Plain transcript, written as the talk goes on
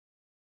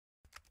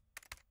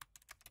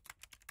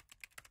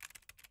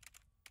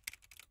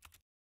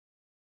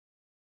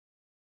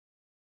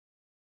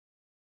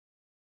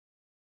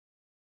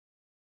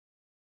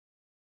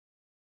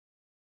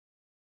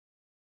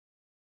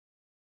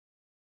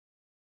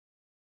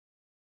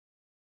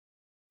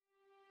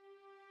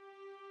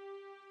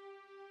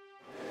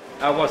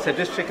I was a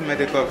district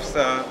medical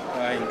officer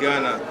in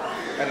Ghana,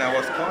 and I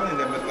was called in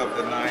the middle of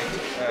the night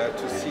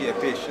to see a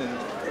patient.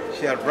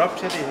 She had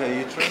ruptured in her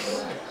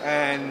uterus,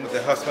 and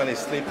the husband is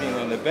sleeping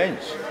on the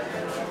bench.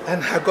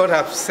 And I got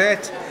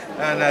upset,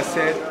 and I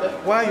said,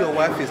 while your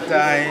wife is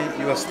dying,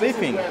 you are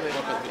sleeping.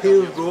 He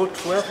rode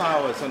 12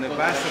 hours on a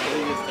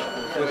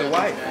bicycle with the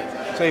wife.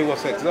 So he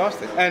was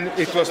exhausted. And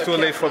it was too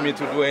late for me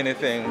to do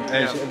anything,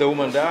 and the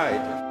woman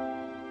died.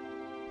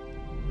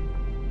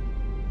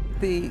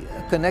 The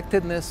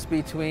connectedness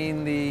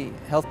between the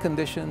health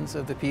conditions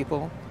of the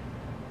people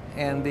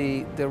and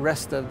the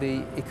rest of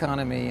the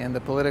economy and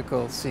the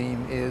political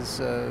scene is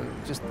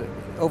just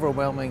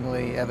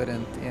overwhelmingly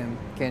evident in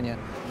Kenya.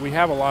 We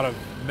have a lot of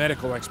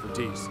medical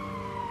expertise,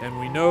 and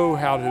we know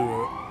how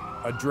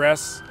to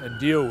address and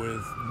deal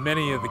with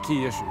many of the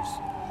key issues.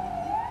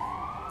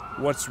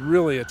 What's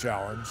really a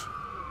challenge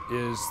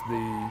is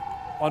the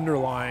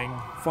underlying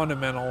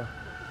fundamental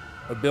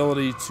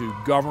ability to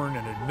govern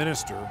and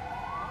administer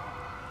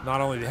not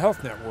only the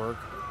health network,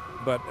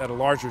 but at a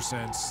larger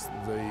sense,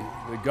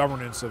 the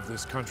governance of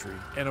this country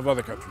and of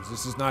other countries.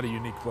 This is not a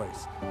unique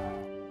place.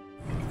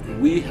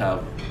 We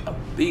have a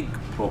big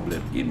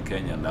problem in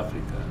Kenya and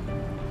Africa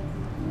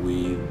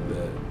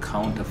with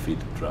counterfeit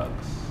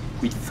drugs,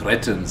 which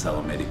threatens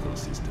our medical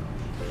system.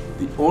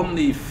 The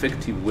only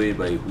effective way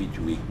by which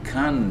we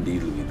can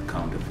deal with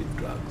counterfeit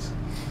drugs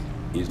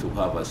is to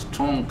have a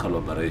strong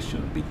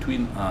collaboration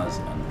between us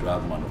and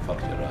drug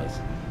manufacturers,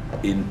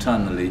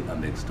 internally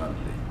and externally.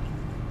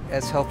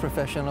 As health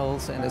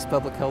professionals and as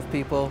public health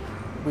people,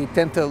 we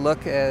tend to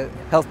look at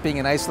health being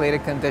an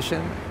isolated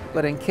condition,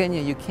 but in Kenya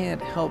you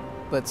can't help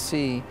but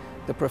see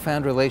the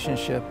profound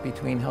relationship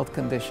between health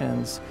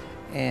conditions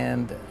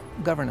and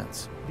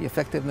governance, the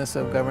effectiveness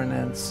of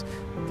governance,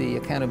 the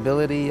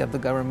accountability of the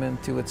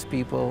government to its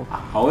people.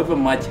 However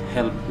much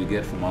help we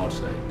get from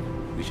outside,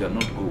 we shall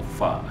not go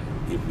far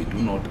if we do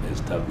not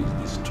establish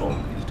these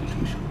strong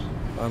institutions.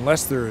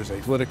 Unless there is a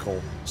political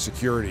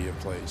security in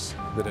place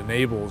that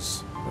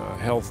enables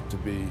health to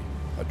be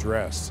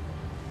addressed,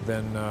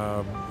 then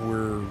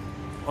we're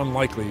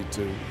unlikely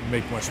to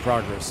make much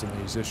progress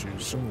in these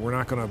issues. We're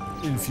not going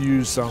to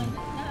infuse some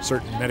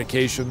certain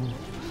medication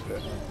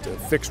to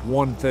fix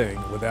one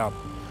thing without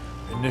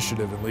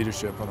initiative and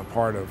leadership on the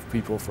part of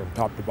people from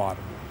top to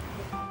bottom.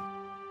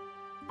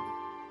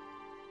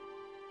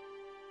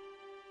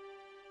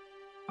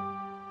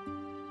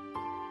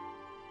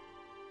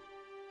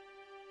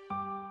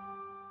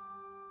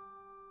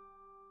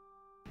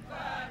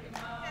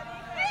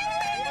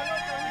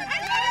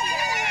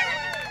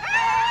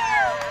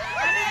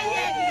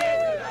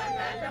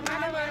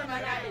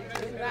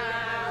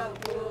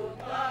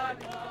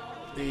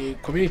 The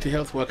community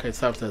health worker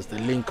serves as the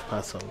link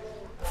person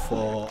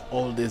for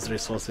all these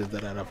resources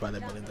that are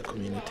available in the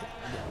community.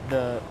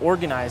 The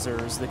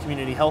organizers, the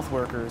community health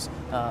workers,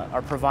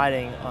 are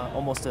providing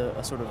almost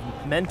a sort of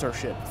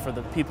mentorship for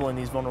the people in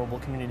these vulnerable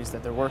communities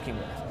that they're working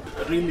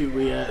with. Really,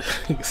 we are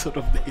sort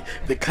of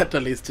the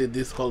catalyst in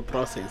this whole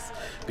process,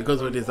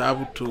 because it is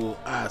up to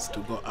us to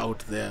go out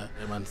there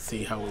and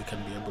see how we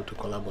can be able to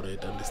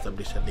collaborate and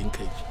establish a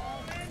linkage.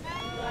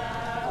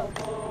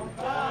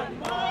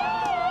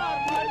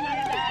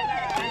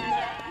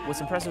 What's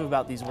impressive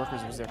about these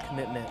workers was their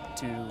commitment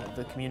to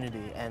the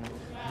community and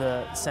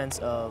the sense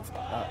of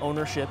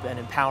ownership and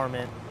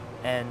empowerment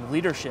and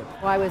leadership.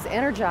 Well, I was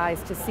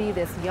energized to see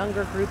this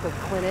younger group of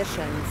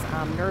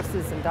clinicians,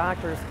 nurses and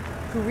doctors,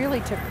 who really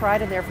took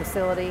pride in their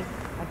facility,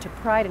 took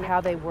pride in how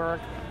they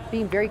work,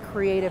 being very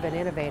creative and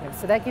innovative.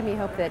 So that gave me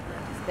hope that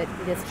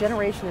this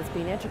generation that's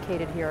being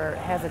educated here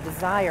has a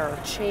desire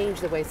to change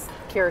the way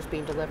care is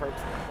being delivered.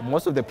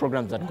 Most of the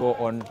programs that go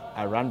on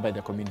are run by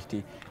the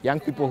community. Young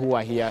people who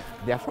are here,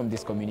 they're from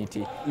this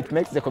community. It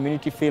makes the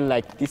community feel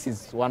like this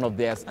is one of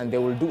theirs and they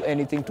will do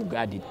anything to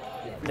guard it.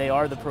 They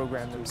are the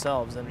program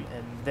themselves, and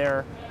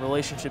their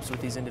relationships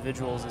with these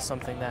individuals is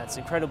something that's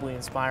incredibly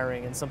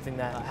inspiring and something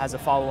that has a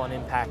follow-on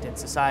impact in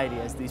society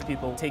as these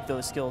people take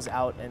those skills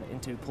out and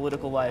into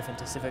political life,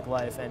 into civic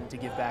life, and to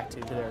give back to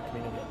their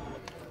community.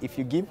 If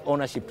you give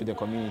ownership to the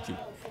community,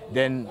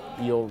 then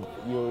you're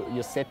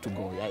set to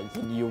go. Right?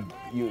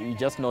 You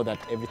just know that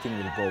everything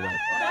will go well.